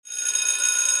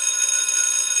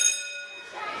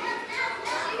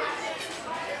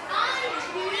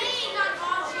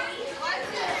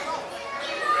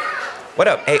What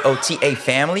up, AOTA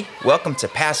family? Welcome to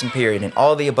Passing Period and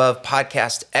All the Above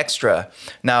Podcast Extra.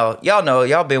 Now, y'all know,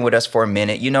 y'all been with us for a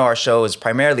minute. You know our show is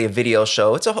primarily a video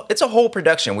show. It's a whole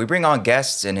production. We bring on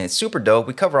guests and it's super dope.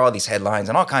 We cover all these headlines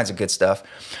and all kinds of good stuff.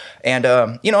 And,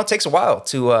 it takes a while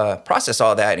to process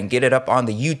all that and get it up on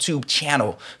the YouTube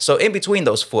channel. So in between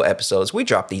those full episodes, we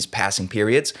drop these passing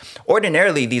periods.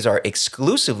 Ordinarily, these are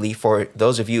exclusively for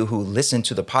those of you who listen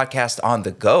to the podcast on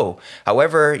the go.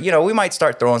 However, we might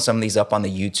start throwing some of these up on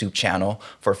the YouTube channel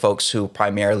for folks who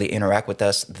primarily interact with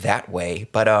us that way.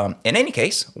 But in any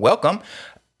case, welcome.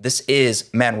 This is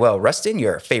Manuel Rustin,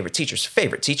 your favorite teacher's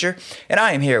favorite teacher. And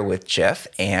I am here with Jeff.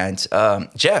 And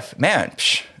Jeff, man,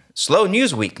 slow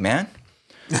news week, man.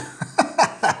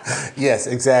 Yes,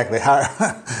 exactly.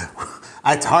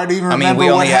 It's hard to even remember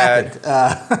what happened.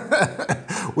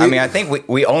 I think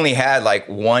we only had like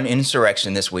one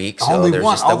insurrection this week. So only there's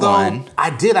one. Just the Although one.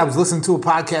 I was listening to a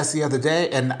podcast the other day,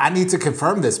 and I need to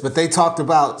confirm this, but they talked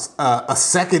about a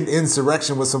second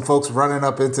insurrection with some folks running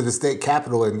up into the state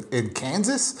capitol in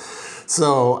Kansas.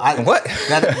 So what?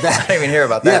 I didn't even hear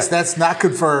about that. Yes, that's not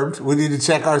confirmed. We need to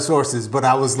check our sources. But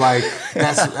I was like,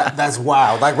 that's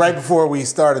wild. Like right before we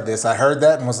started this, I heard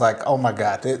that and was like, oh my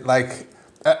God.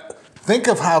 Think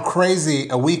of how crazy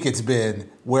a week it's been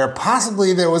where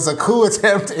possibly there was a coup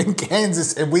attempt in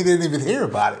Kansas and we didn't even hear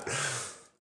about it.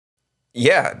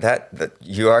 Yeah, that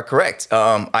you are correct.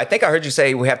 I think I heard you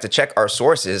say we have to check our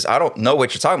sources. I don't know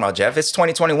what you're talking about, Jeff. It's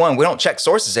 2021. We don't check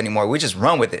sources anymore. We just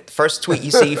run with it. First tweet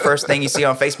you see, first thing you see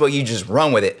on Facebook, you just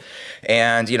run with it.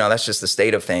 And, that's just the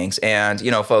state of things. And,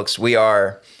 folks, we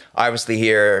are obviously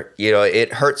here.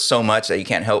 It hurts so much that you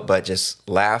can't help but just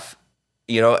laugh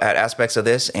at aspects of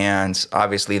this. And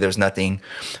obviously there's nothing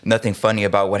funny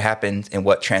about what happened and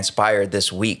what transpired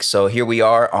this week. So here we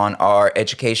are on our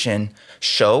education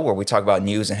show where we talk about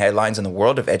news and headlines in the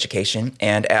world of education.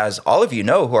 And as all of you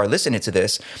know who are listening to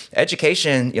this,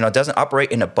 education, doesn't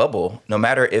operate in a bubble. No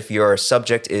matter if your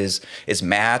subject is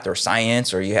math or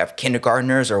science or you have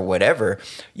kindergartners or whatever,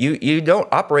 you don't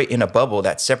operate in a bubble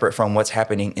that's separate from what's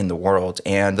happening in the world.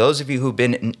 And those of you who've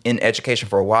been in education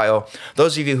for a while,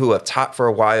 those of you who have taught for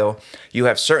a while, you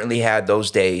have certainly had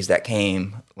those days that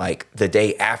came like the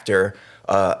day after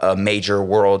a major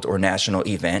world or national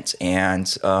event. And,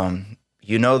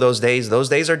 those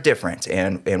days are different.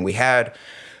 And we had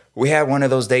one of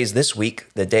those days this week,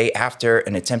 the day after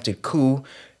an attempted coup.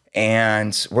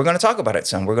 And we're going to talk about it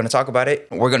some. We're going to talk about it.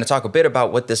 We're going to talk a bit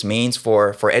about what this means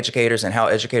for educators and how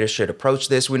educators should approach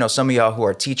this. We know some of y'all who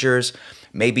are teachers,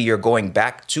 maybe you're going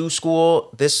back to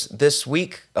school this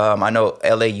week. I know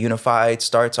LA Unified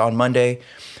starts on Monday.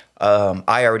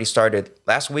 I already started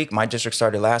last week. My district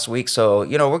started last week. So,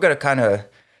 we're going to kind of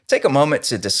take a moment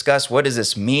to discuss what does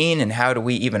this mean and how do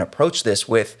we even approach this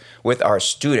with our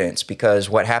students? Because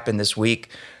what happened this week,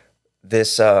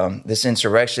 this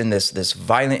insurrection, this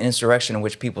violent insurrection in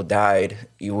which people died,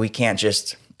 we can't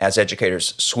just, as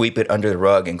educators, sweep it under the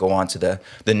rug and go on to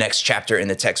the next chapter in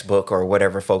the textbook or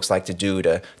whatever folks like to do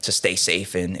to stay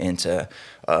safe and to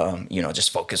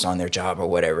just focus on their job or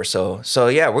whatever. So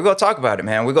yeah, we're going to talk about it,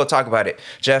 man. We're going to talk about it.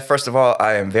 Jeff, first of all,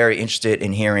 I am very interested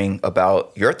in hearing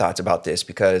about your thoughts about this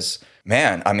because,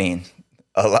 man, I mean,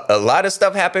 a lot of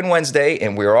stuff happened Wednesday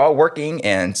and we were all working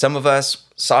and some of us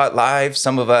saw it live.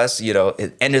 Some of us,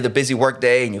 it ended the busy work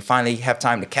day and you finally have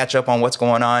time to catch up on what's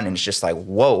going on. And it's just like,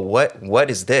 whoa, what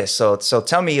is this? So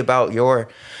tell me about your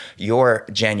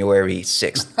January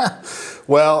 6th.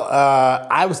 Well,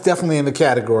 I was definitely in the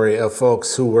category of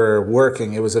folks who were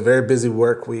working. It was a very busy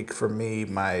work week for me.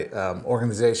 My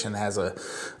organization has a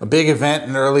big event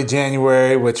in early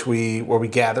January, where we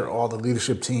gather all the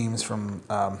leadership teams from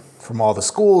all the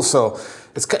schools. So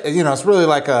it's really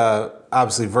like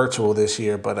obviously virtual this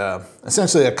year, but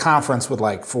essentially a conference with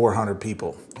like 400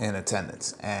 people in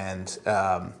attendance.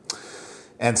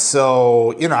 And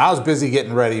so, I was busy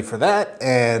getting ready for that.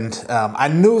 And I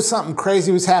knew something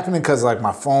crazy was happening because like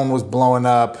my phone was blowing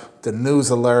up, the news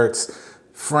alerts,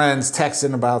 friends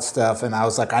texting about stuff. And I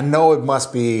was like, I know it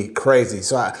must be crazy.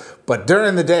 But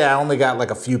during the day, I only got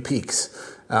like a few peeks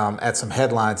at some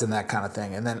headlines and that kind of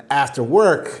thing. And then after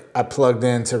work, I plugged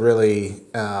in to really,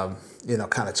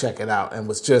 kind of check it out and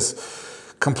was just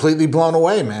completely blown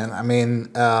away, man. I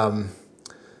mean, on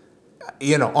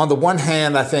the one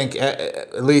hand, I think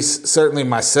at least certainly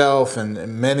myself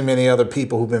and many, many other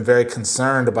people who've been very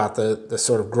concerned about the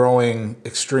sort of growing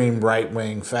extreme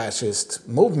right-wing fascist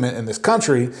movement in this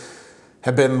country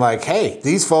have been like, hey,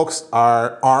 these folks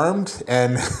are armed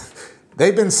and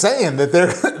they've been saying that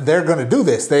they're going to do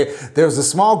this. There was a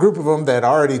small group of them that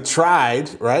already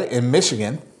tried, right, in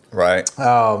Michigan. Right.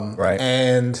 Right.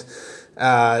 And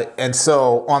And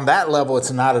so on that level,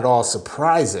 it's not at all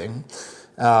surprising.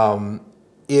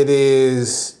 It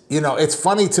is, it's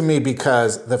funny to me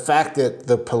because the fact that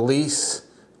the police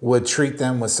would treat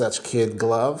them with such kid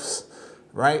gloves,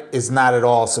 right, is not at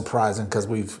all surprising because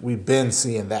we've been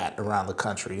seeing that around the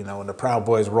country. When the Proud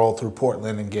Boys roll through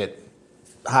Portland and get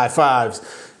high fives,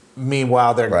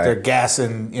 meanwhile they're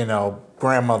gassing,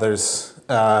 grandmothers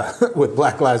with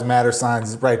Black Lives Matter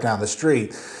signs right down the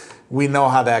street. We know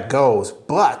how that goes.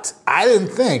 But I didn't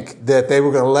think that they were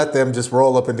going to let them just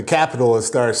roll up in the Capitol and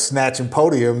start snatching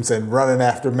podiums and running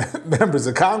after members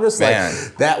of Congress. Man.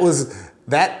 Like,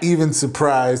 that even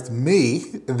surprised me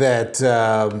that,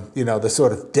 the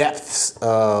sort of depths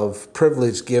of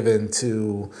privilege given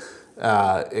to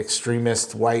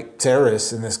extremist white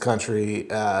terrorists in this country,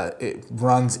 it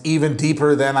runs even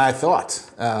deeper than I thought.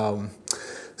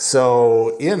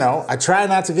 So, I try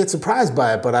not to get surprised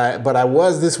by it, but I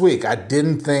was this week. I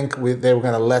didn't think they were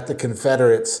going to let the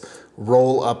Confederates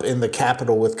roll up in the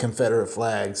Capitol with Confederate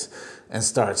flags and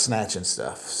start snatching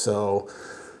stuff. So,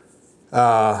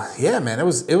 man, it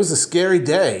was a scary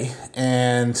day.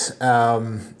 And,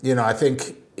 I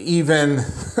think even,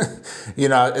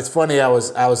 it's funny, I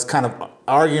was kind of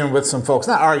arguing with some folks,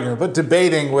 not arguing, but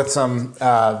debating with some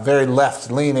very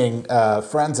left-leaning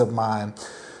friends of mine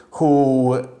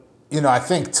who, I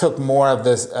think took more of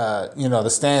this, the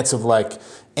stance of like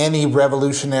any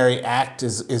revolutionary act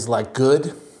is like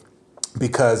good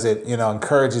because it,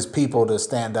 encourages people to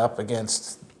stand up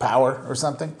against power or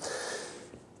something.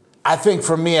 I think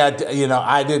for me, I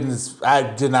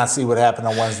did not see what happened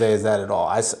on Wednesday as that at all.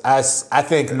 I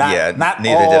think not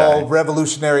all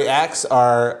revolutionary acts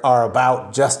are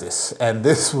about justice, and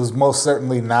this was most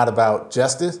certainly not about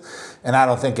justice, and I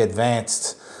don't think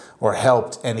advanced or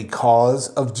helped any cause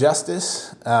of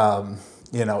justice.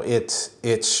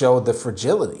 It showed the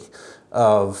fragility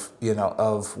of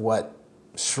what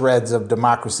shreds of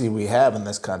democracy we have in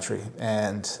this country,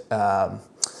 and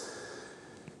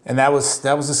that was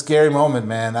a scary moment,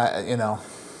 man. I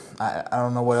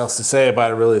don't know what else to say about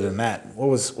it really than that. What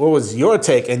was your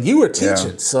take? And you were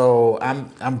teaching, so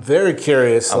I'm very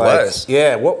curious.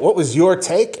 What was your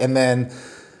take? And then,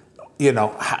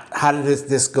 how did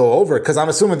this go over? Because I'm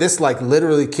assuming this, like,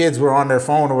 literally kids were on their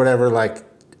phone or whatever, like,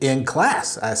 in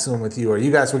class, I assume, with you. Or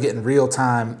you guys were getting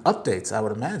real-time updates, I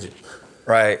would imagine.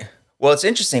 Right. Well, it's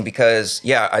interesting because,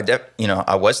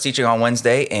 I was teaching on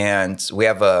Wednesday, and we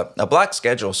have a block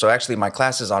schedule. So actually, my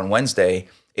classes on Wednesday,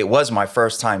 it was my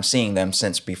first time seeing them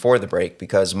since before the break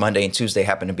because Monday and Tuesday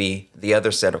happened to be the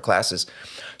other set of classes.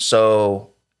 So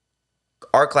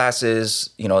our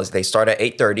classes, they start at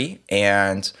 8:30,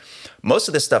 and most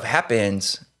of this stuff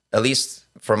happened, at least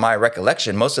from my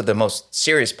recollection, most of the most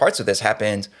serious parts of this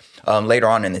happened later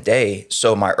on in the day.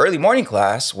 So my early morning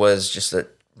class was just a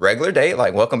regular day,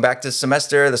 like, welcome back to the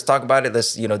semester. Let's talk about it.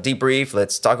 Let's, debrief.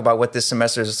 Let's talk about what this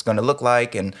semester is going to look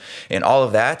like and all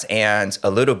of that. And a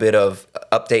little bit of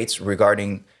updates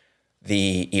regarding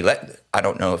the I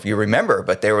don't know if you remember,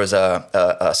 but there was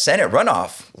a Senate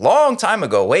runoff long time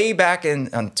ago, way back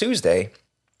on Tuesday.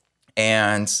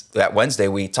 And that Wednesday,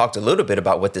 we talked a little bit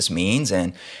about what this means.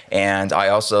 And I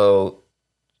also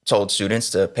told students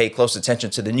to pay close attention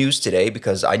to the news today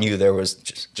because I knew there was,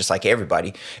 just like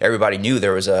everybody knew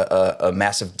there was a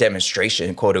massive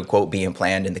demonstration, quote unquote, being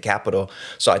planned in the Capitol.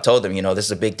 So I told them, this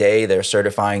is a big day. They're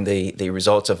certifying the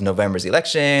results of November's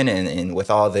election and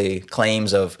with all the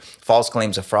false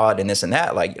claims of fraud and this and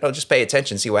that, just pay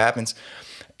attention, see what happens.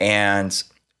 And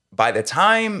by the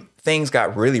time things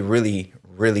got really, really,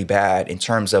 really bad in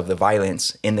terms of the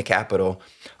violence in the Capitol,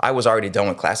 I was already done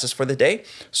with classes for the day.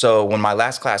 So when my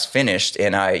last class finished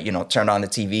and I, turned on the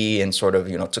TV and sort of,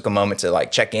 took a moment to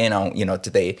check in on,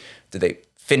 did they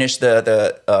finish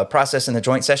the process in the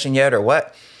joint session yet or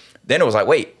what? Then it was like,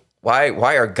 wait, why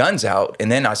are guns out?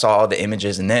 And then I saw all the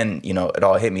images and then, it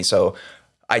all hit me. So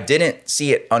I didn't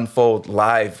see it unfold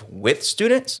live with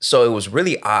students. So it was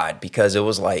really odd because it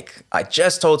was like, I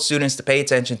just told students to pay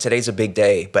attention. Today's a big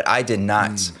day, but I did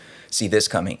not see this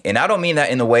coming. And I don't mean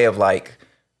that in the way of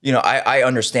I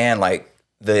understand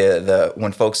the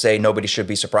when folks say nobody should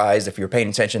be surprised. If you're paying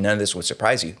attention, none of this would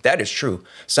surprise you. That is true.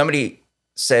 Somebody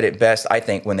said it best, I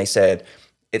think, when they said,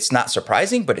 it's not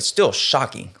surprising, but it's still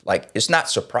shocking. It's not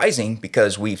surprising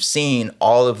because we've seen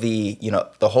all of the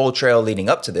whole trail leading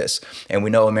up to this, and we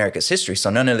know America's history. So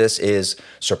none of this is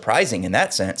surprising in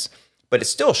that sense, but it's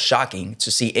still shocking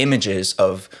to see images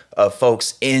of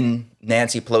folks in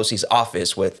Nancy Pelosi's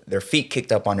office with their feet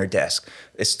kicked up on her desk.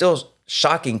 It's still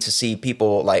shocking to see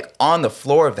people on the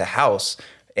floor of the House,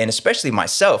 and especially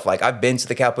myself. I've been to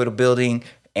the Capitol building,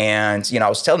 and I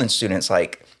was telling students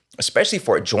especially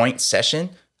for a joint session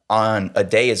on a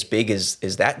day as big as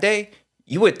that day,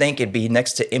 you would think it'd be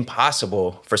next to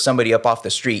impossible for somebody up off the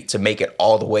street to make it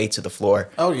all the way to the floor.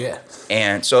 Oh, yeah.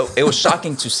 And so it was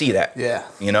shocking to see that. Yeah.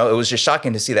 You know, it was just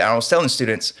shocking to see that. I was telling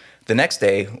students the next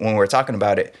day when we were talking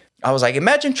about it, I was like,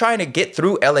 imagine trying to get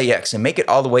through LAX and make it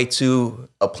all the way to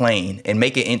a plane and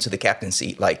make it into the captain's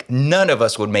seat. Like, none of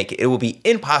us would make it. It would be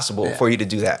impossible for you to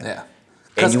do that. Yeah.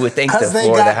 And you would think the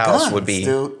floor of the house would be.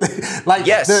 Like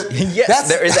yes, yes,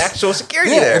 there is actual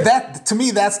security there. That, to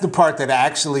me, that's the part that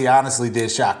actually, honestly,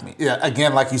 did shock me. Yeah,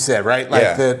 again, like you said, right?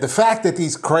 Like the fact that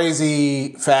these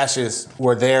crazy fascists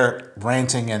were there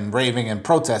ranting and raving and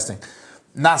protesting,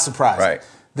 not surprised. Right.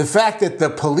 The fact that the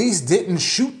police didn't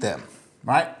shoot them,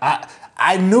 right?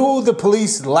 I knew the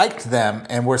police liked them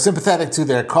and were sympathetic to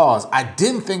their cause. I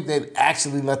didn't think they'd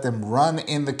actually let them run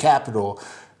in the Capitol,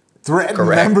 threaten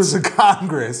members of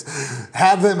Congress,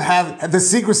 have the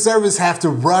Secret Service have to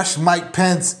rush Mike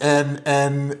Pence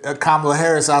and Kamala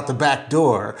Harris out the back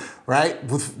door, right?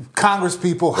 With Congress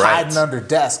people hiding under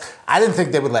desks. I didn't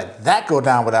think they would let that go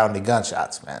down without any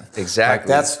gunshots, man.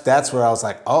 Exactly. Like that's where I was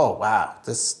like, oh wow,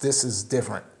 this is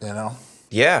different, you know?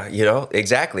 Yeah, you know,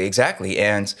 exactly.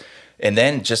 And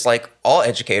then just like all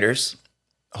educators,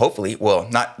 hopefully, well,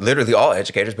 not literally all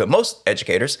educators, but most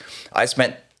educators, I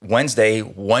spent Wednesday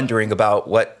wondering about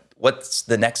what's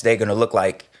the next day going to look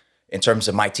like in terms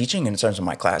of my teaching and in terms of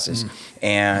my classes.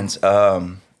 And,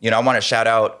 you know, I want to shout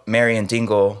out Marian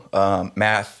Dingle,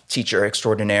 math teacher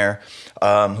extraordinaire,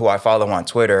 who I follow on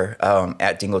Twitter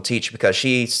at Dingle Teach, because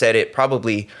she said it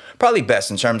probably best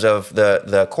in terms of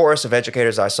the chorus of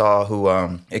educators I saw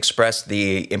who expressed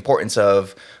the importance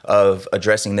of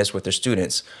addressing this with their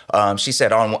students. She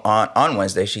said on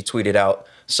Wednesday, she tweeted out,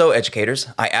 "So educators,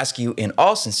 I ask you in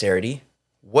all sincerity,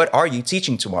 what are you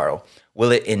teaching tomorrow?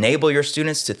 Will it enable your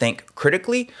students to think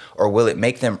critically, or will it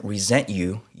make them resent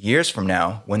you years from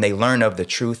now when they learn of the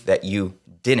truth that you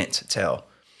didn't tell?"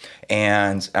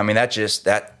 And I mean, that just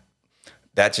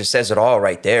says it all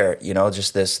right there. You know,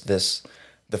 just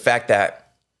the fact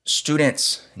that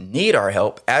students need our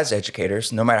help as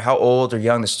educators, no matter how old or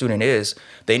young the student is,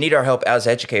 they need our help as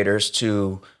educators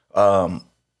to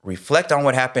reflect on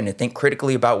what happened and think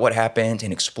critically about what happened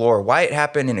and explore why it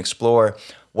happened and explore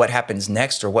what happens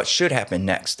next or what should happen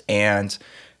next. And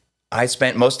I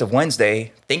spent most of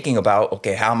Wednesday thinking about,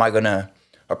 okay, how am I going to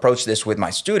approach this with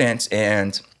my students?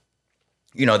 And,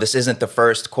 you know, this isn't the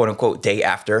first quote unquote day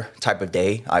after type of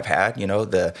day I've had. You know,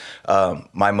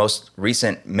 my most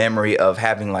recent memory of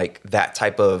having like that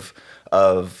type of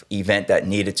event that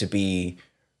needed to be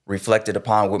reflected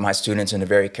upon with my students in a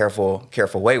very careful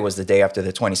way was the day after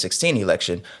the 2016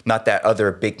 election. Not that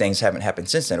other big things haven't happened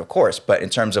since then, of course, but in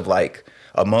terms of like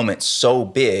a moment so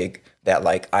big that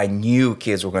like I knew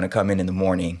kids were going to come in the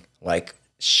morning like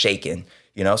shaken,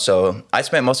 you know? So I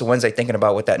spent most of Wednesday thinking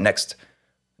about what that next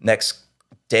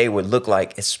day would look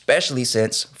like, especially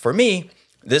since for me,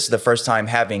 this is the first time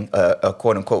having a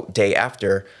quote unquote day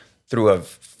after through a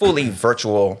fully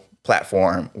virtual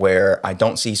platform where I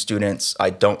don't see students. I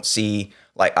don't see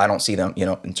them, you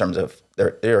know, in terms of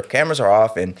their cameras are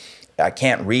off and I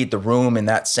can't read the room in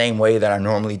that same way that I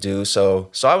normally do. So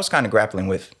I was kind of grappling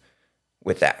with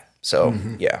that. So,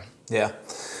 yeah.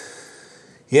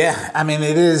 Yeah. I mean,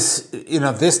 it is, you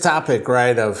know, this topic,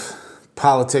 right, of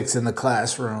politics in the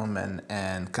classroom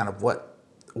and kind of what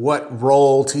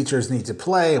role teachers need to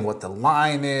play and what the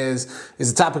line is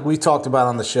a topic we talked about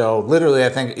on the show. Literally, I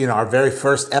think, you know, our very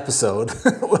first episode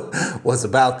was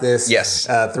about this. Yes.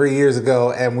 3 years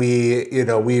ago. And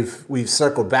we've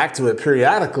circled back to it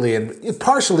periodically, and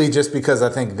partially just because I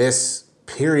think this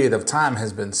period of time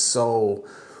has been so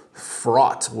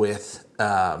fraught with,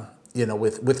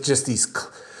 with just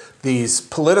these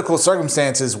political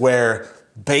circumstances where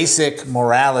basic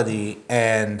morality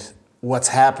and what's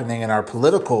happening in our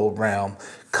political realm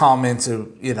come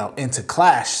into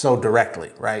clash so directly,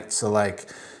 right? So like,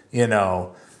 you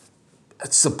know,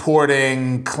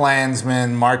 supporting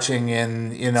Klansmen marching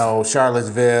in, you know,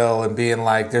 Charlottesville and being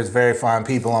like, there's very fine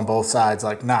people on both sides.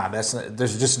 Like, nah,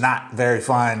 there's just not very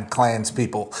fine Klans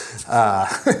people, on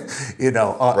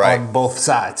both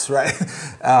sides, right?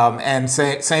 And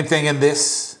same thing in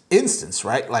this instance,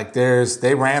 right? Like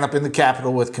they ran up in the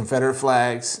Capitol with Confederate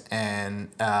flags and,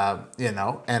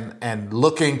 and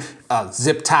looking,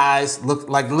 zip ties, look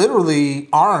like literally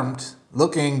armed,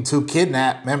 looking to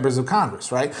kidnap members of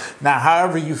Congress, right? Now,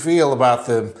 however you feel about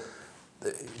the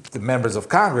members of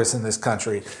Congress in this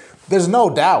country, there's no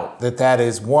doubt that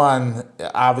is one,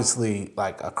 obviously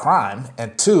like a crime,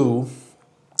 and two,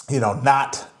 you know,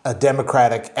 not a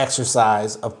democratic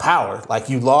exercise of power. Like,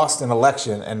 you lost an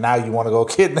election and now you want to go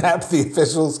kidnap the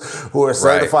officials who are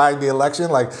certifying the election.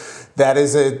 Like, that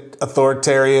is an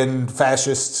authoritarian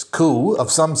fascist coup of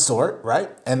some sort, right?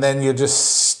 And then you're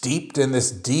just steeped in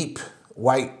this deep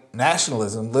white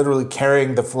nationalism, literally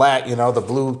carrying the flag, the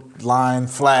blue line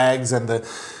flags and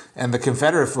the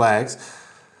Confederate flags.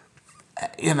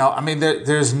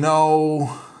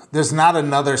 There's not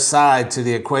another side to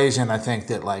the equation, I think,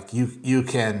 that like you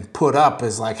can put up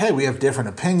as like, hey, we have different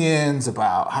opinions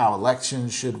about how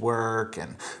elections should work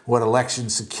and what election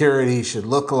security should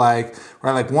look like,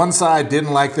 right? Like, one side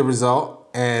didn't like the result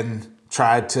and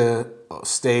tried to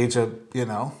stage a,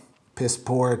 piss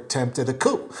poor attempt at a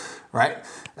coup, right?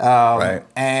 Right.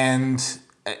 And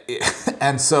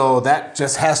so that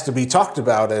just has to be talked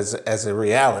about as a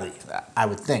reality, I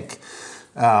would think.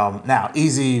 Now,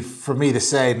 easy for me to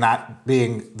say, not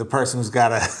being the person who's got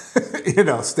to,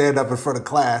 stand up in front of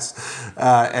class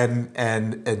and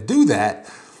do that.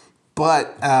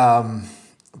 But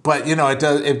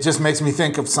it just makes me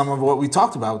think of some of what we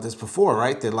talked about with this before,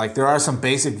 right? That like there are some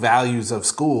basic values of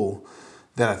school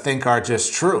that I think are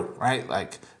just true, right?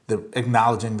 Like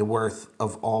acknowledging the worth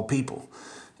of all people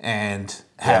and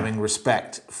having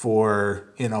respect for,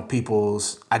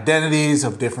 people's identities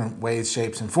of different ways,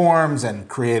 shapes, and forms, and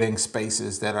creating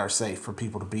spaces that are safe for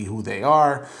people to be who they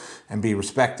are and be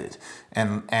respected.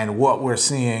 And what we're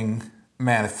seeing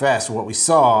manifest, what we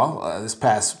saw this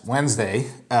past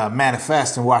Wednesday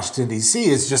manifest in Washington, D.C.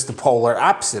 is just the polar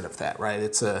opposite of that, right?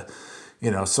 It's a,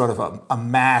 sort of a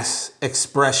mass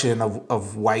expression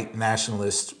of white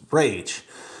nationalist rage,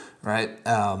 right?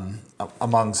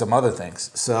 Among some other things.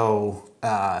 So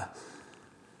yeah,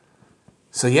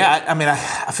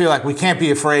 I feel like we can't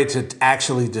be afraid to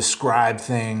actually describe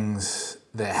things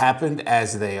that happened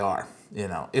as they are.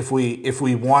 If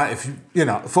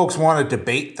folks want to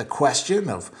debate the question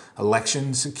of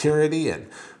election security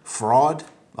and fraud,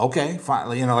 okay, fine.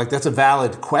 Like that's a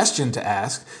valid question to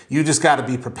ask. You just got to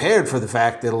be prepared for the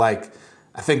fact that, like,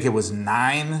 I think it was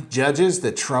 9 judges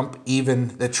that Trump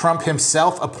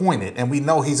himself appointed, and we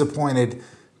know he's appointed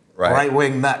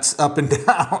right-wing nuts up and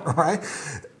down, right?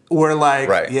 We're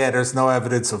like, yeah, there's no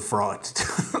evidence of fraud.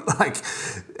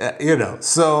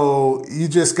 So you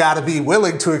just got to be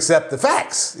willing to accept the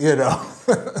facts,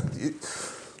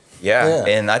 Yeah,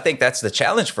 and I think that's the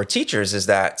challenge for teachers is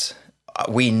that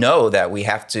we know that we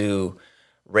have to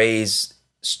raise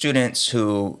students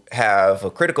who have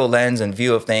a critical lens and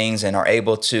view of things and are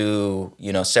able to,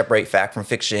 separate fact from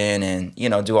fiction and,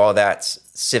 do all that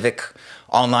civic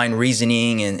online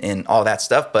reasoning and all that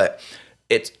stuff. But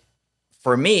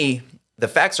for me, the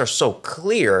facts are so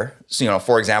clear. So,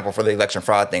 for example, for the election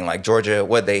fraud thing, like Georgia,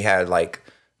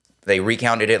 they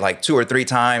recounted it like 2 or 3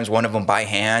 times, one of them by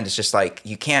hand. It's just like,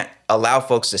 you can't allow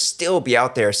folks to still be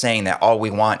out there saying that all we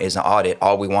want is an audit.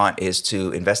 All we want is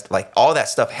to invest. Like, all that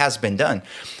stuff has been done.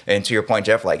 And to your point,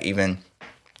 Jeff, like even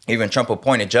Trump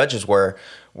appointed judges were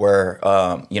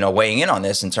weighing in on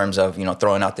this in terms of,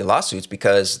 throwing out the lawsuits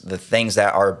because the things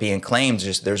that are being claimed,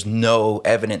 just there's no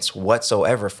evidence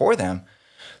whatsoever for them.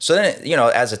 So then,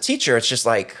 as a teacher, it's just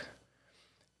like,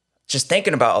 just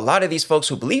thinking about a lot of these folks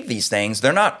who believe these things,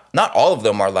 they're not all of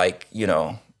them are like,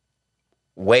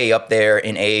 way up there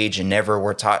in age and never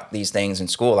were taught these things in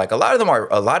school. Like a lot of them are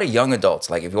a lot of young adults.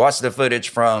 Like if you watch the footage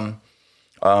from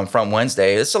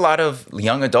Wednesday, it's a lot of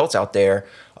young adults out there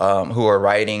who are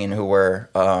rioting and who were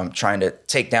trying to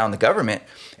take down the government.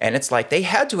 And it's like they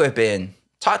had to have been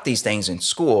taught these things in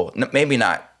school. Maybe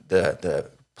not the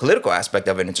political aspect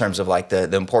of it in terms of like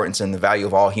the importance and the value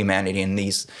of all humanity in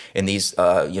these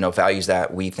values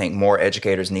that we think more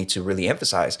educators need to really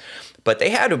emphasize. But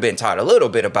they had to have been taught a little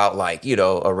bit about like,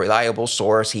 a reliable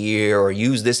source here or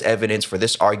use this evidence for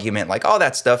this argument. Like all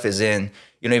that stuff is in,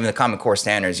 even the Common Core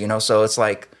standards, So it's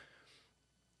like,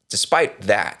 despite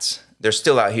that, they're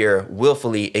still out here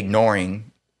willfully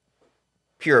ignoring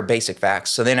pure basic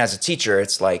facts. So then as a teacher,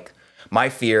 it's like, my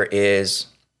fear is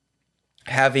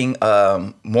having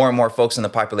more and more folks in the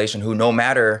population who no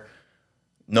matter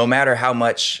how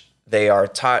much they are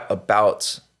taught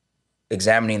about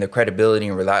examining the credibility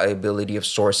and reliability of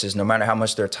sources, no matter how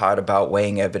much they're taught about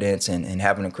weighing evidence and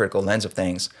having a critical lens of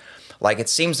things, like it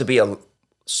seems to be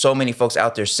so many folks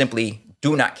out there simply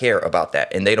do not care about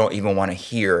that. And they don't even want to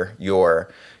hear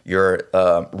your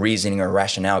reasoning or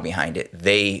rationale behind it.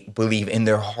 They believe in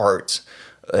their heart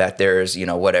that there's,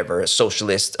 a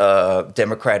socialist,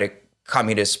 democratic,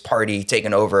 communist party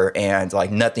taken over and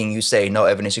like nothing you say, no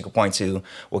evidence you can point to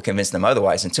will convince them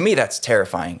otherwise. And to me, that's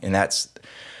terrifying. And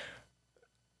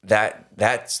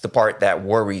that's the part that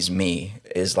worries me,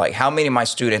 is like how many of my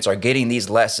students are getting these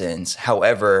lessons.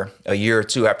 However, a year or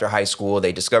two after high school,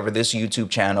 they discover this YouTube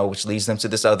channel, which leads them to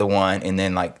this other one. And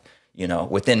then like,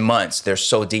 within months, they're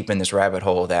so deep in this rabbit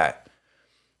hole that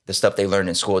the stuff they learned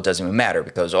in school doesn't even matter,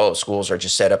 because, schools are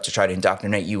just set up to try to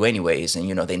indoctrinate you anyways. And,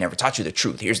 they never taught you the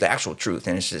truth. Here's the actual truth.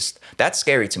 And it's just, that's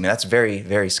scary to me. That's very,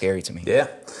 very scary to me. Yeah.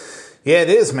 Yeah, it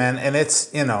is, man. And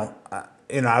it's,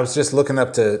 I was just looking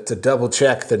up to double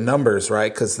check the numbers,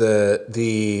 right? Because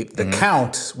the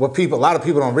count, a lot of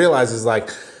people don't realize is like,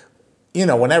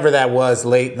 whenever that was,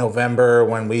 late November,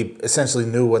 when we essentially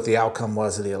knew what the outcome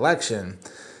was of the election,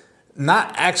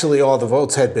 not actually all the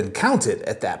votes had been counted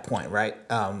at that point, right?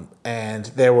 And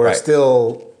there were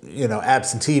still,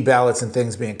 absentee ballots and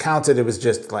things being counted. It was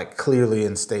just like clearly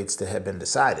in states that had been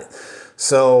decided.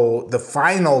 So the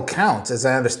final count, as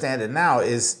I understand it now,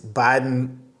 is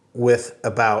Biden with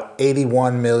about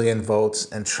 81 million votes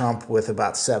and Trump with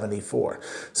about 74.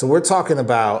 So we're talking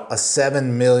about a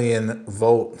 7 million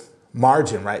vote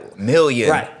margin, right? Million.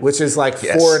 Right, which is like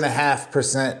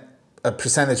 4.5%, a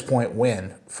percentage point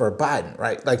win for Biden,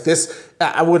 right? Like this,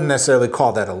 I wouldn't necessarily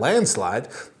call that a landslide,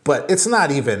 but it's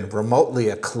not even remotely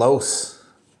a close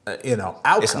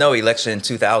outcome. It's no election in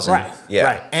 2000. Right. Yeah.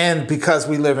 Right. And because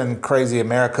we live in crazy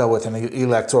America with an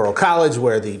electoral college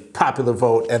where the popular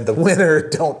vote and the winner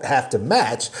don't have to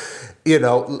match,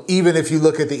 even if you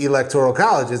look at the electoral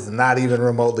college, it's not even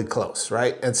remotely close.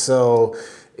 Right. And so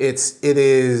I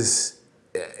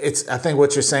think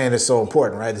what you're saying is so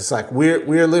important, right? It's like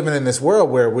we're living in this world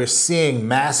where we're seeing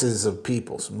masses of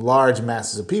people, some large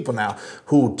masses of people now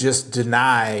who just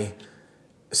deny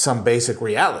some basic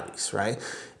realities, right?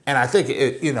 And I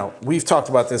think we've talked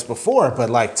about this before,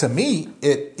 but like to me,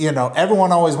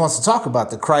 everyone always wants to talk about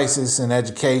the crisis in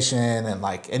education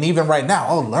and even right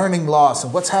now, learning loss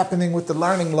and what's happening with the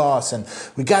learning loss, and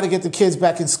we got to get the kids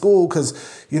back in school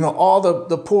because all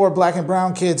the poor black and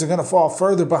brown kids are going to fall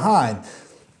further behind.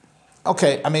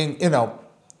 Okay, I mean,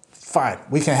 fine,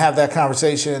 we can have that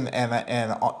conversation,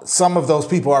 and some of those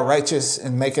people are righteous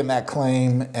in making that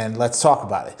claim, and let's talk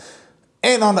about it.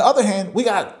 And on the other hand, we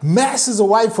got masses of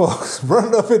white folks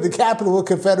running up in the Capitol with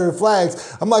Confederate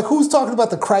flags. I'm like, who's talking about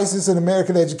the crisis in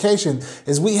American education?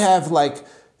 Is we have like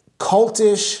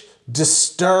cultish,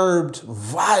 disturbed,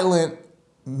 violent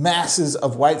masses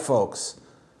of white folks,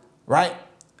 right?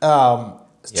 Trying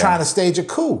to stage a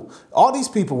coup. All these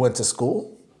people went to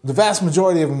school. The vast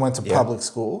majority of them went to public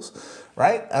schools,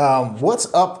 right?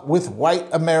 What's up with white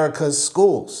America's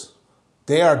schools?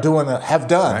 They have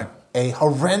done a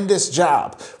horrendous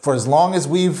job for as long as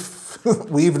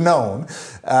we've known,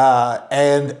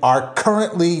 and are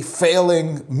currently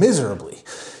failing miserably.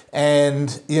 And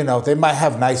they might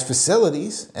have nice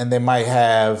facilities, and they might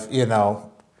have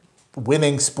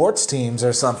winning sports teams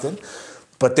or something,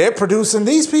 but they're producing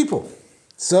these people.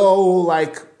 So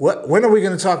like, when are we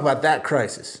going to talk about that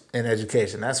crisis in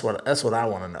education? That's what I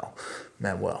want to know,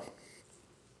 Manuel.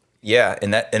 Yeah,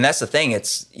 and that's the thing.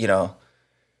 It's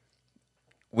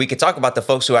we could talk about the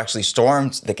folks who actually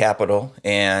stormed the Capitol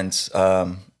and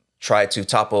tried to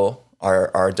topple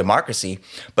our democracy,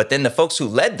 but then the folks who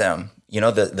led them,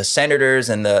 the senators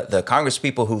and the Congress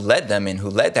people who led them and who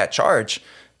led that charge.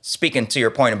 Speaking to your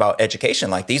point about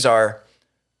education, like these are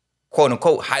quote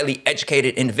unquote highly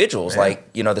educated individuals. Yeah.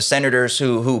 Like the senators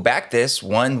who backed this,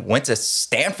 one went to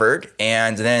Stanford,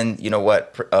 and then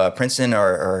Princeton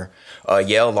or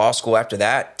Yale Law School after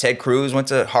that. Ted Cruz went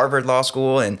to Harvard Law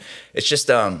School, and it's just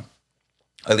at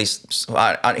least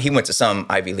he went to some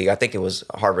Ivy League. I think it was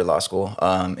Harvard Law School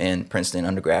and Princeton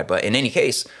undergrad. But in any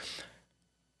case,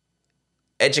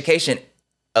 education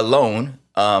alone,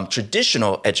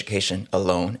 traditional education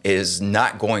alone is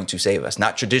not going to save us.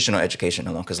 Not traditional education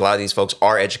alone, because a lot of these folks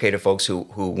are educated folks who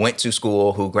went to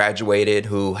school, who graduated,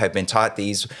 who have been taught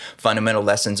these fundamental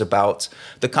lessons about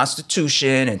the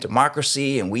Constitution and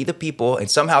democracy and we the people. And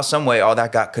somehow, some way, all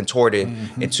that got contorted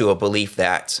into a belief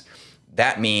that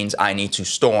means I need to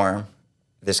storm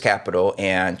this Capitol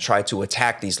and try to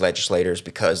attack these legislators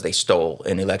because they stole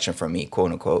an election from me,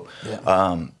 quote unquote.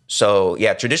 Yeah. So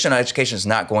traditional education is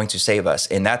not going to save us.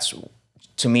 And that's,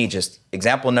 to me, just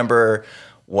example number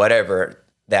whatever,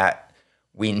 that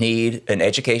we need an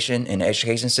education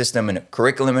system and a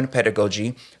curriculum and a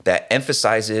pedagogy that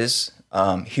emphasizes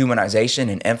humanization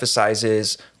and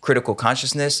emphasizes critical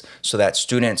consciousness, so that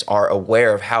students are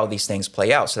aware of how these things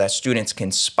play out, so that students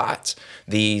can spot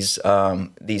these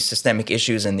systemic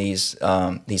issues and these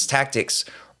tactics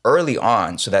early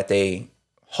on, so that they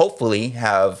hopefully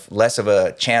have less of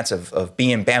a chance of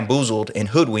being bamboozled and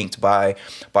hoodwinked by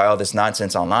all this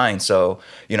nonsense online. So,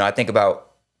 I think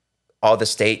about all the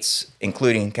states,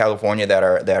 including California, that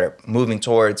are moving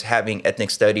towards having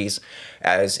ethnic studies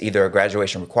as either a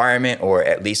graduation requirement or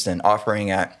at least an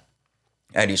offering at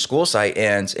each school site.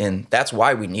 And that's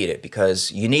why we need it,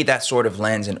 because you need that sort of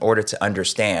lens in order to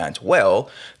understand, well,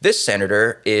 this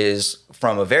senator is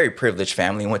from a very privileged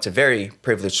family, went to very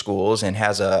privileged schools, and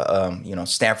has a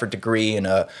Stanford degree and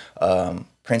a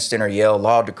Princeton or Yale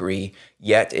law degree,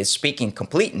 yet is speaking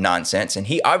complete nonsense. And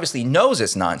he obviously knows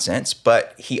it's nonsense,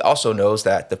 but he also knows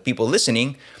that the people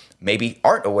listening maybe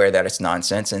aren't aware that it's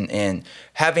nonsense. And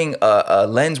having a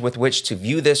lens with which to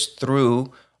view this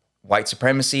through white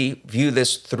supremacy, view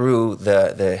this through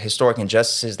the historic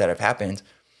injustices that have happened,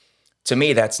 to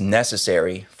me, that's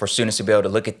necessary for students to be able to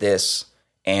look at this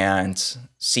and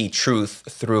see truth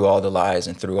through all the lies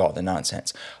and through all the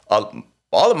nonsense.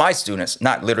 All of my students,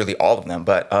 not literally all of them,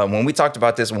 but when we talked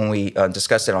about this, when we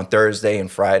discussed it on Thursday and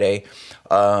Friday,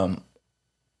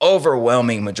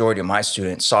 overwhelming majority of my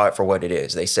students saw it for what it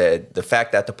is. They said the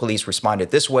fact that the police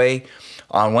responded this way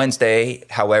on Wednesday,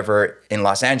 however, in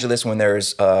Los Angeles, when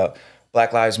there's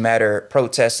Black Lives Matter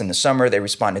protests in the summer, they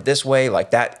responded this way.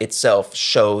 Like, that itself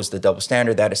shows the double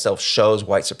standard. That itself shows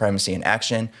white supremacy in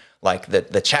action. Like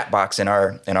the chat box in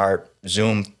our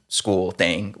Zoom school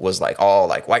thing was like all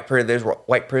like white privilege,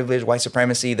 white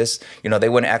supremacy. This, they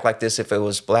wouldn't act like this if it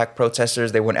was black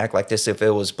protesters. They wouldn't act like this if it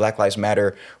was Black Lives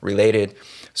Matter related.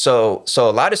 So a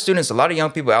lot of students, a lot of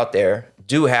young people out there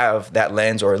do have that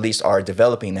lens, or at least are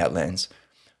developing that lens.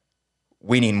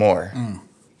 We need more.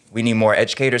 We need more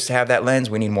educators to have that lens.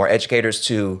 We need more educators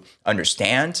to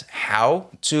understand how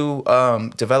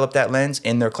to develop that lens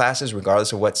in their classes,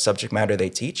 regardless of what subject matter they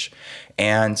teach.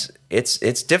 And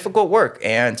it's difficult work.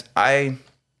 And I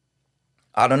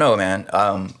don't know, man.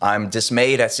 I'm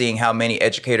dismayed at seeing how many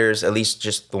educators, at least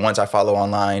just the ones I follow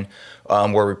online,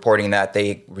 were reporting that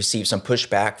they received some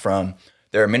pushback from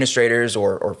their administrators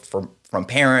or from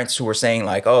parents who were saying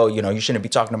like, oh, you shouldn't be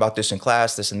talking about this in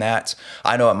class, this and that.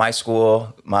 I know at my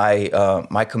school,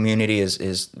 my community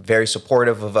is very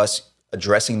supportive of us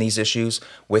addressing these issues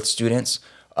with students.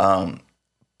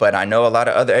 But I know a lot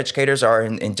of other educators are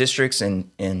in districts and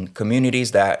in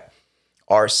communities that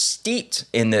are steeped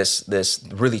in this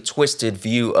really twisted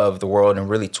view of the world and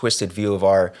really twisted view of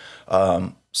our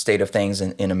state of things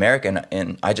in America.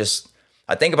 And I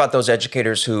think about those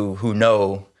educators who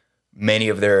know many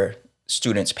of their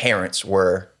students' parents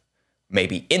were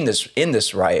maybe in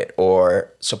this riot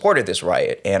or supported this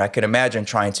riot. And I could imagine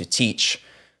trying to teach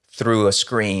through a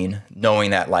screen,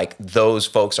 knowing that like those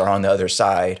folks are on the other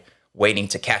side waiting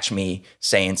to catch me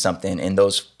saying something. And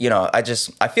those,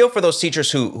 I feel for those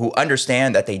teachers who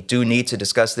understand that they do need to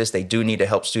discuss this. They do need to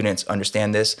help students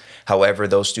understand this. However,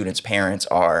 those students' parents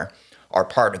are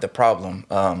part of the problem.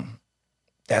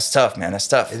 That's tough, man. That's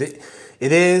tough. It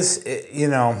is.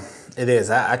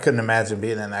 I couldn't imagine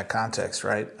being in that context,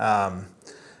 right?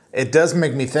 It does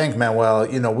make me think, man. Well,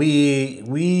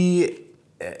 we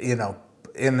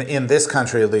in this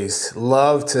country at least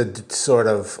love to sort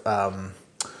of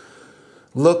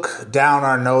look down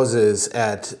our noses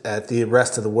at the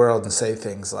rest of the world and say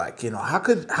things like, how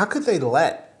could they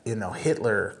let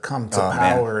Hitler come to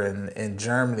power in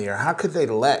Germany, or how could they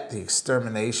let the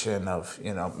extermination of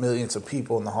millions of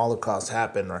people in the Holocaust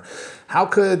happen, or how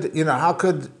could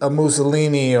a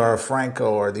Mussolini or a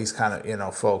Franco or these kind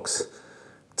of folks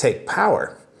take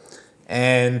power?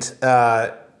 And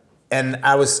I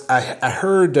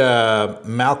heard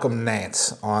Malcolm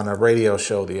Nance on a radio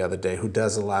show the other day, who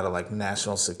does a lot of like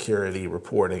national security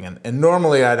reporting. And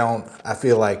normally I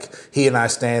feel like he and I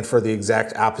stand for the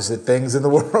exact opposite things in the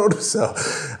world. So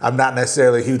I'm not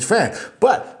necessarily a huge fan,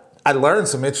 but I learned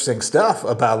some interesting stuff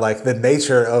about like the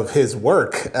nature of his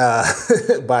work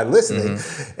by listening.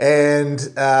 Mm-hmm. And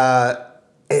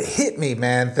it hit me,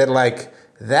 man, that like,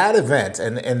 that event,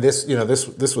 and this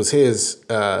was his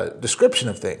description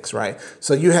of things, right?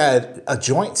 So you had a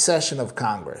joint session of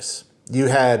Congress. You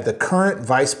had the current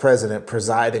vice president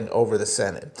presiding over the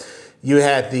Senate. You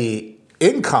had the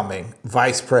incoming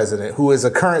vice president, who is a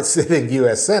current sitting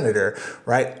U.S. senator,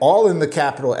 right? All in the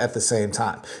Capitol at the same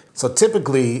time. So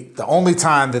typically, the only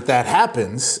time that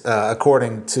happens,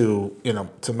 according to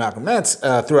Malcolm Nance,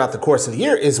 throughout the course of the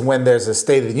year, is when there's a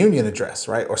State of the Union address,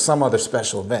 right, or some other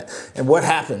special event. And what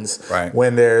happens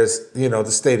when there's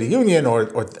the State of the Union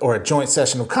or a joint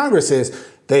session of Congress is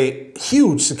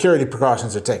huge security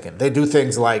precautions are taken. They do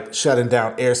things like shutting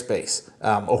down airspace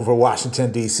over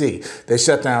Washington, D.C. They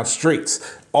shut down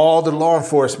streets. All the law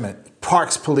enforcement,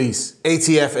 Parks Police,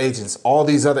 ATF agents, all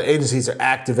these other agencies are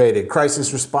activated.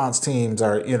 Crisis response teams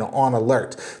are, on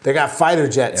alert. They got fighter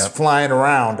jets flying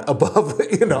around above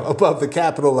the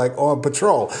Capitol, like on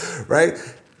patrol, right?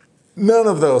 None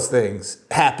of those things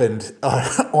happened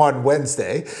on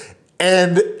Wednesday.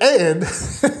 And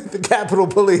the Capitol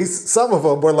Police, some of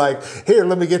them were like, here,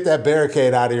 let me get that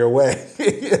barricade out of your way,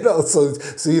 so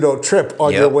you don't trip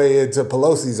on your way into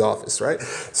Pelosi's office, right?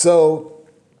 So,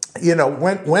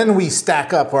 when we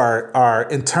stack up our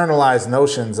internalized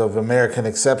notions of American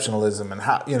exceptionalism and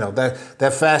how,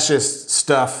 that fascist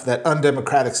stuff, that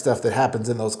undemocratic stuff that happens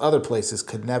in those other places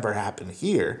could never happen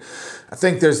here, I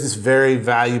think there's this very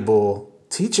valuable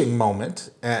teaching moment,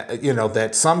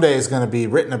 that someday is going to be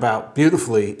written about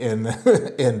beautifully in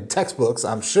in textbooks,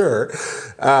 I'm sure,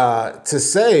 to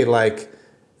say, like,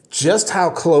 just how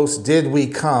close did we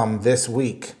come this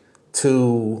week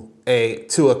to a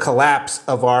collapse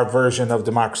of our version of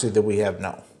democracy that we have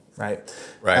known, right?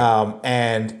 Right.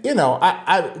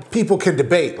 I people can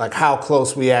debate like how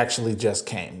close we actually just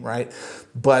came, right?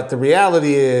 But the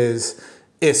reality is,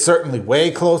 it's certainly way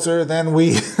closer than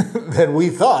we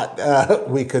thought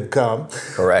we could come.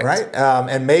 Correct. Right.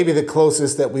 And maybe the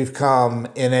closest that we've come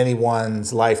in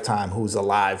anyone's lifetime who's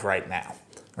alive right now.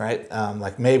 Right.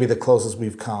 Like maybe the closest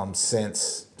we've come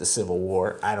since the Civil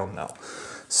War. I don't know.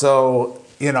 So,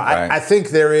 I think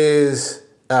there is,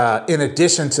 in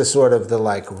addition to sort of the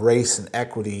like race and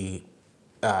equity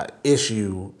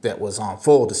issue that was on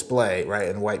full display, right,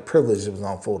 and white privilege that was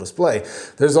on full display,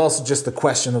 there's also just the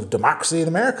question of democracy in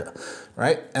America,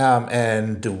 right?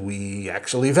 And do we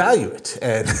actually value it?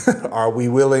 And are we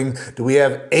willing, do we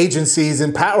have agencies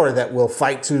in power that will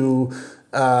fight to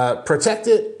protect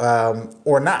it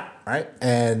or not, right?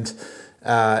 And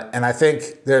I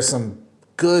think there's some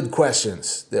good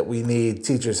questions that we need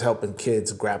teachers helping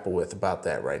kids grapple with about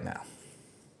that right now.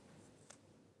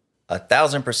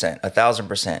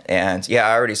 1,000%. And yeah,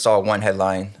 I already saw one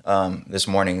headline this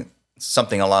morning,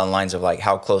 something along the lines of like,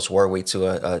 how close were we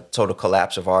to a total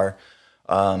collapse of our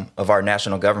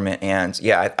national government? And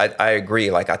yeah, I agree.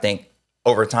 Like, I think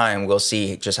over time we'll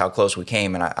see just how close we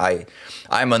came. And I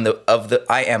am of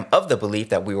the belief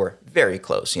that we were very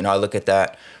close. I look at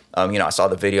that. I saw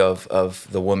the video of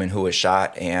the woman who was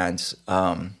shot, and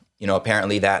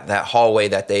apparently that hallway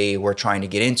that they were trying to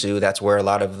get into, that's where a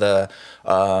lot of the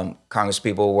Congress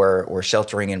people were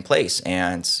sheltering in place.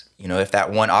 And, if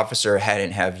that one officer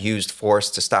hadn't have used force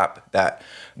to stop that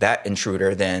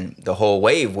intruder, then the whole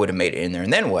wave would have made it in there.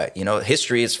 And then what?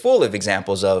 History is full of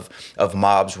examples of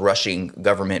mobs rushing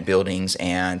government buildings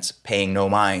and paying no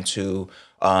mind to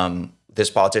this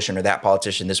politician or that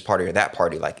politician, this party or that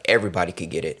party. Like, everybody could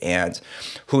get it. And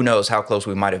who knows how close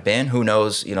we might have been. Who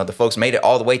knows, the folks made it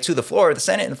all the way to the floor of the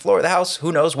Senate and the floor of the House.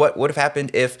 Who knows what would have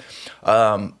happened if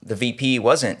the VP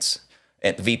wasn't,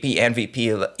 and the VP and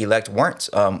VP elect weren't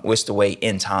whisked away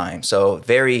in time. So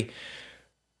very,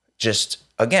 just,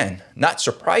 again, not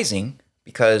surprising,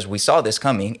 because we saw this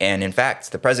coming. And in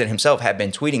fact, the president himself had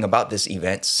been tweeting about this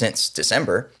event since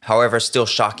December. However, still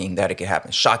shocking that it could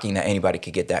happen. Shocking that anybody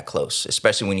could get that close,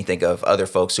 especially when you think of other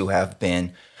folks who have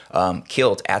been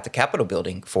killed at the Capitol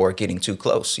building for getting too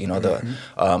close.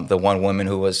 The one woman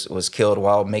who was killed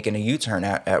while making a U-turn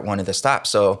at one of the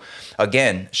stops. So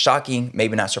again, shocking,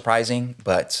 maybe not surprising,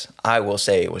 but I will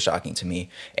say it was shocking to me.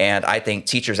 And I think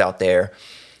teachers out there,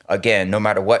 again, no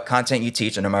matter what content you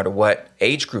teach and no matter what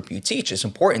age group you teach, it's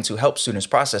important to help students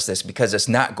process this, because it's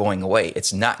not going away.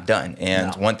 It's not done.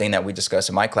 And one thing that we discuss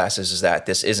in my classes is that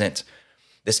this isn't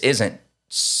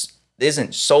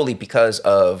solely because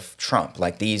of Trump.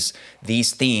 Like, these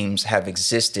themes have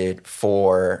existed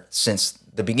since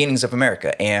the beginnings of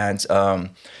America. And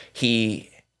he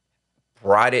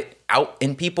brought it out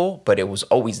in people, but it was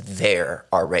always there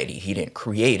already. He didn't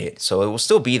create it. So it will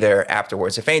still be there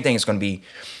afterwards. If anything, it's going to be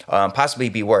possibly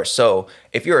be worse. So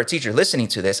if you're a teacher listening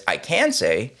to this, I can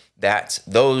say that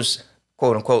those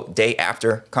quote unquote day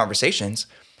after conversations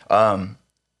are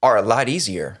a lot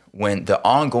easier when the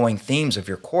ongoing themes of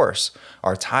your course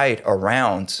are tied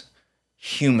around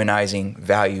humanizing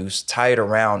values, tied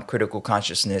around critical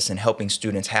consciousness, and helping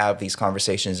students have these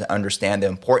conversations and understand the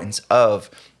importance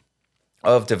of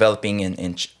developing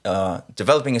and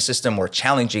developing a system or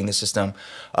challenging the system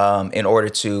in order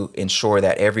to ensure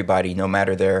that everybody, no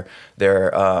matter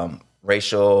their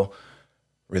racial,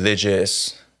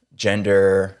 religious,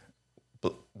 gender,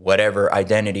 whatever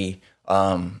identity,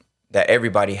 that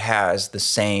everybody has the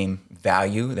same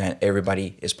value, that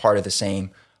everybody is part of the same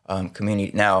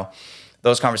community. Now,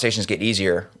 those conversations get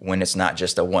easier when it's not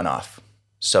just a one-off.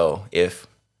 So if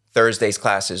Thursday's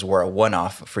classes were a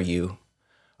one-off for you,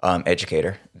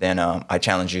 educator, then I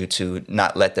challenge you to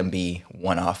not let them be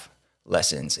one-off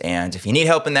lessons. And if you need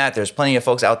help in that, there's plenty of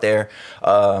folks out there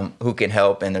who can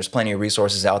help, and there's plenty of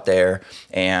resources out there.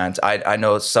 And I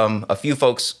know a few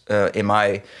folks in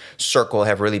my circle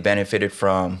have really benefited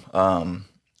from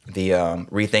the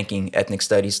Rethinking Ethnic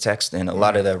Studies text and a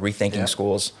lot of the Rethinking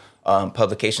Schools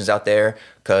publications out there,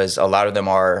 because a lot of them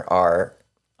are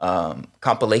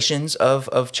compilations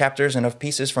of chapters and of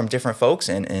pieces from different folks,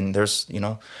 and there's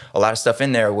a lot of stuff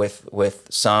in there with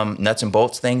some nuts and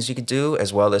bolts things you could do,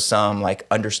 as well as some like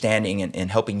understanding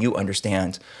and helping you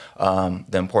understand the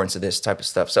importance of this type of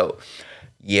stuff. So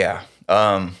yeah,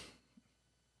 to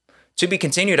be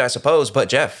continued, I suppose. But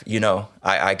Jeff,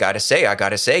 I gotta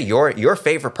say your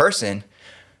favorite person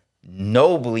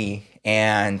nobly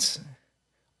and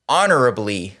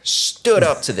honorably stood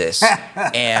up to this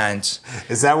and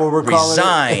is that what we're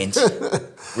calling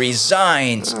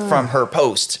resigned from her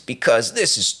post because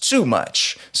this is too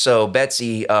much. So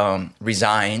Betsy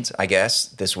resigned, I guess,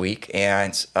 this week,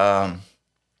 and I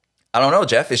don't know,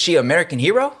 Jeff, is she an American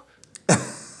hero?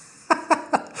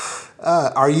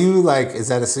 Are you is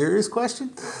that a serious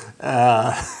question?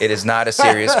 It is not a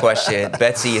serious question.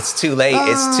 Betsy, it's too late.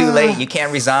 It's too late. You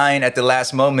can't resign at the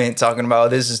last moment talking about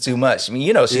this is too much. I mean,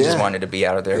 she just wanted to be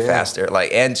out of there faster.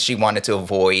 And she wanted to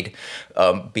avoid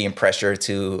being pressured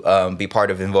to be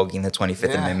part of invoking the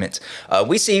 25th Amendment.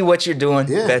 We see what you're doing,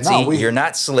 Betsy. No, you're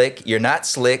not slick. You're not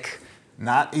slick.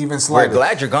 Not even slightly. We're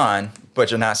glad you're gone, but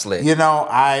you're not slick.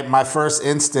 My first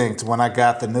instinct when I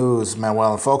got the news,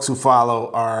 Manuel, and folks who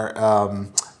follow our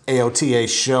AOTA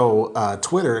Show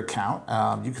Twitter account,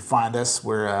 you can find us.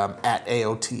 We're at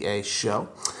AOTA Show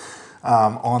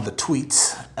on the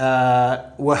tweets.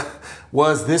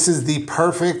 This is the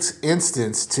perfect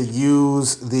instance to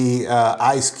use the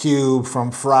Ice Cube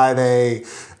from Friday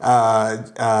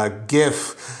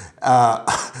GIF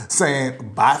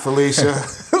saying bye Felicia.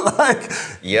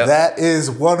 That is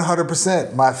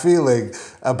 100% my feeling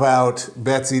about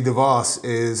Betsy DeVos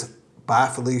is bye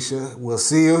Felicia. We'll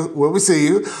see you when we see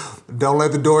you. Don't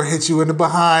let the door hit you in the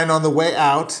behind on the way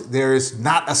out. There is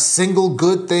not a single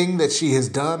good thing that she has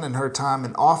done in her time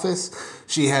in office.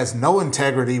 She has no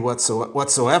integrity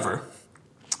whatsoever.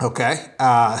 Okay.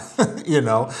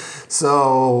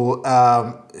 So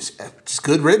just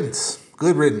good riddance.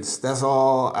 Good riddance. That's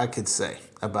all I could say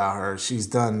about her. She's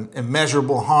done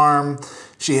immeasurable harm.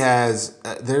 She has,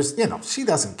 she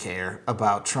doesn't care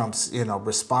about Trump's,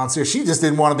 response here. She just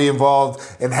didn't want to be involved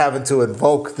in having to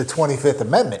invoke the 25th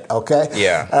Amendment, okay?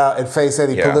 Yeah. And face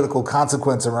any political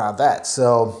consequence around that.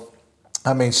 So,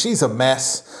 I mean, she's a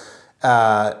mess,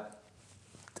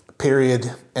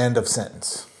 period, end of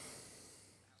sentence.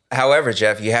 However,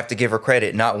 Jeff, you have to give her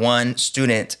credit. Not one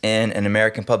student in an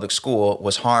American public school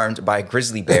was harmed by a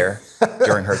grizzly bear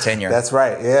during her tenure. That's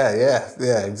right.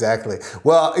 Yeah, exactly.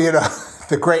 Well,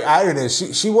 the great irony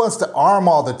is she wants to arm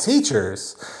all the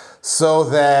teachers so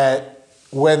that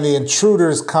when the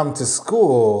intruders come to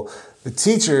school, the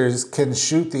teachers can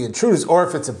shoot the intruders. Or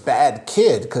if it's a bad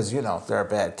kid, because, there are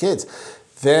bad kids,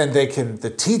 then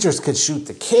the teachers can shoot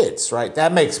the kids, right?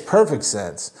 That makes perfect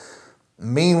sense.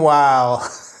 Meanwhile,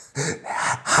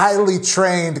 highly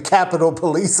trained Capitol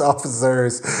police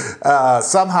officers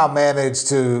somehow managed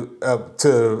to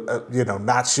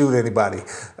not shoot anybody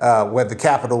when the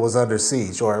Capitol was under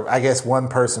siege. Or I guess one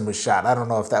person was shot. I don't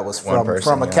know if that was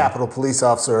from a Capitol police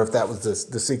officer or if that was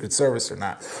the Secret Service or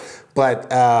not.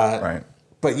 But right.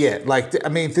 But yeah,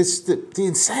 the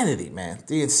insanity, man.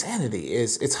 The insanity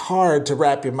is, it's hard to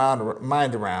wrap your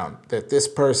mind around that this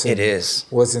person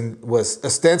was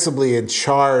ostensibly in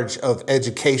charge of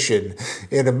education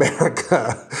in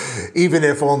America, even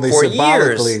if only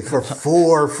symbolically, for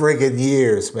 4 friggin'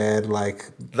 years, man.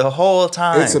 The whole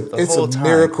time. It's a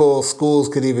miracle schools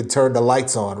could even turn the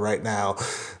lights on right now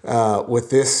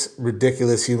with this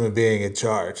ridiculous human being in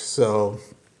charge. So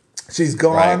she's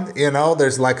gone, right.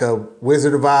 There's like a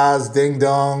Wizard of Oz, ding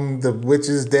dong, the witch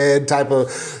is dead type of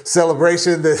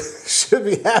celebration that should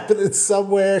be happening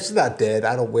somewhere. She's not dead.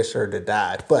 I don't wish her to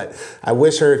die, but I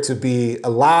wish her to be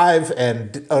alive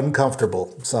and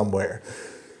uncomfortable somewhere.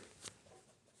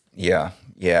 Yeah.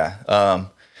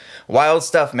 Wild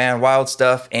stuff, man. Wild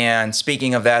stuff. And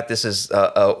speaking of that, this is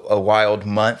a wild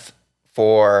month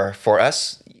for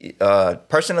us.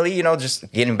 Personally,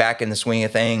 just getting back in the swing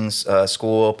of things,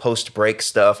 school, post-break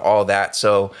stuff, all that.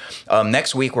 So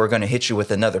next week, we're going to hit you with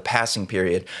another passing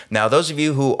period. Now, those of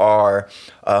you who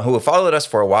have followed us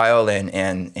for a while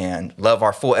and love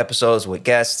our full episodes with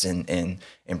guests and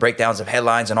breakdowns of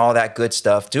headlines and all that good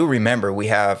stuff, do remember we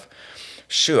have,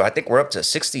 I think we're up to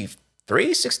 60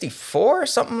 364,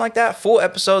 something like that. Full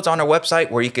episodes on our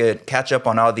website where you could catch up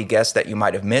on all the guests that you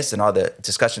might have missed and all the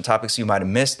discussion topics you might have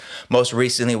missed. Most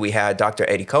recently, we had Dr.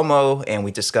 Eddie Como, and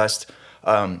we discussed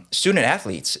student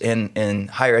athletes in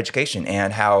higher education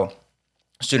and how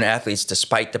student athletes,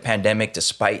 despite the pandemic,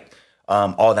 despite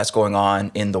all that's going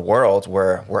on in the world,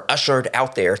 were ushered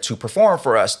out there to perform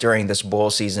for us during this bowl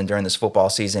season, during this football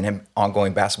season and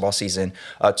ongoing basketball season,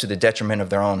 to the detriment of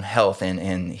their own health.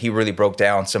 And he really broke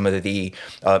down some of the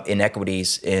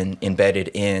inequities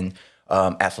embedded in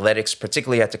athletics,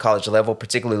 particularly at the college level,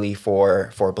 particularly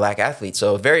for Black athletes.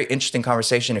 So very interesting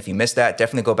conversation. If you missed that,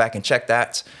 definitely go back and check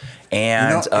that.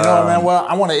 And man, well,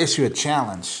 I want to issue a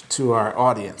challenge to our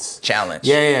audience. Challenge.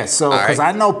 Yeah. So, because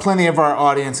I know plenty of our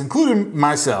audience, including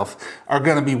myself, are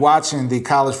going to be watching the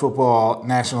college football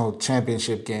national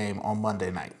championship game on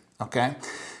Monday night. Okay,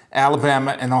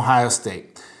 Alabama and Ohio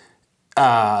State.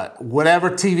 Whatever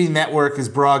TV network is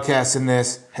broadcasting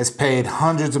this has paid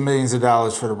hundreds of millions of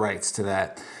dollars for the rights to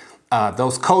that.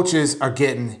 Those coaches are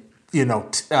getting,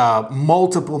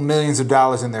 multiple millions of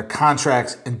dollars in their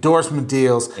contracts, endorsement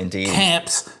deals, Indeed.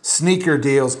 Camps, sneaker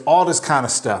deals, all this kind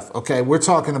of stuff. Okay, we're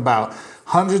talking about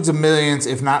hundreds of millions,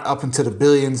 if not up into the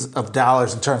billions of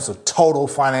dollars in terms of total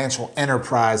financial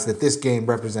enterprise that this game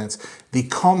represents the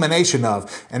culmination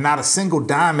of. And not a single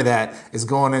dime of that is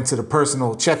going into the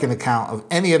personal checking account of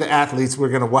any of the athletes we're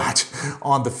going to watch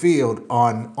on the field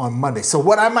on Monday. So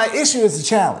what I might issue as a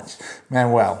challenge,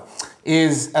 Manuel,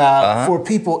 is for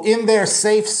people in their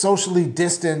safe, socially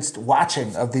distanced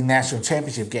watching of the national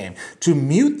championship game to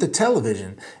mute the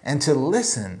television and to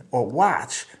listen or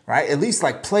watch, right? At least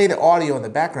like play the audio in the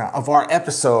background of our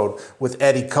episode with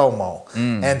Eddie Como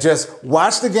and just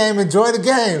watch the game, enjoy the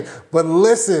game, but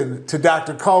listen to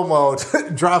Dr. Como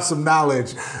drop some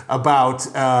knowledge about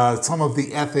some of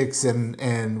the ethics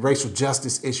and racial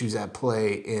justice issues at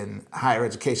play in higher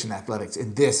education athletics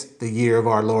in the year of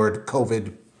our Lord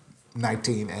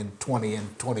COVID-19 and 20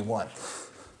 and 21.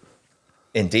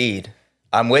 Indeed.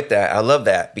 I'm with that. I love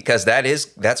that because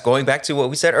that's going back to what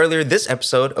we said earlier this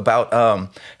episode about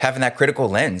having that critical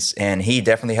lens. And he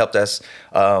definitely helped us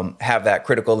have that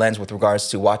critical lens with regards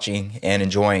to watching and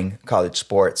enjoying college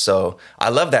sports. So I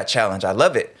love that challenge. I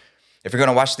love it. If you're going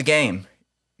to watch the game,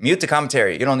 mute the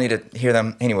commentary. You don't need to hear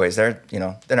them anyways. They're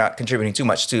not contributing too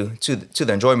much to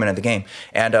the enjoyment of the game.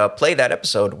 And play that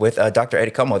episode with Dr. Eddie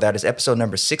Como. That is episode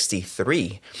number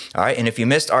 63. All right. And if you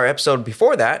missed our episode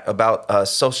before that about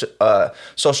social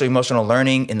emotional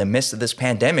learning in the midst of this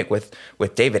pandemic with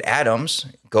David Adams,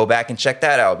 go back and check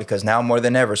that out because now more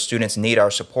than ever, students need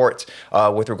our support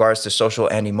with regards to social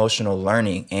and emotional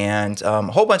learning and a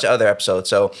whole bunch of other episodes.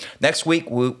 So next week,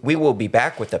 we will be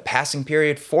back with the passing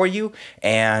period for you.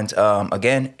 And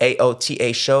again,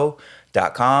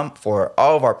 AOTAshow.com for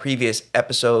all of our previous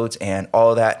episodes and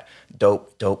all that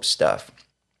dope stuff.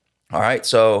 All right.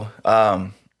 So,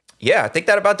 I think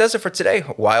that about does it for today.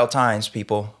 Wild times,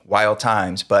 people. Wild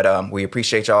times. But we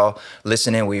appreciate y'all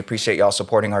listening. We appreciate y'all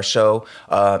supporting our show.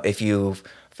 If you've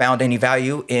found any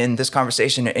value in this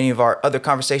conversation or any of our other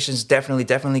conversations,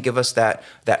 definitely give us that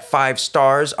 5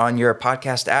 stars on your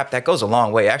podcast app. That goes a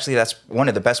long way. Actually, that's one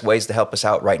of the best ways to help us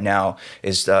out right now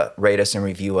is to rate us and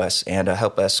review us and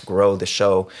help us grow the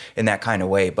show in that kind of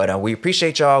way. But we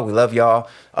appreciate y'all. We love y'all.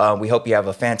 We hope you have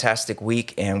a fantastic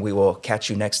week and we will catch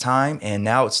you next time. And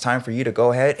now it's time for you to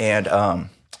go ahead and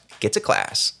get to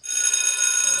class.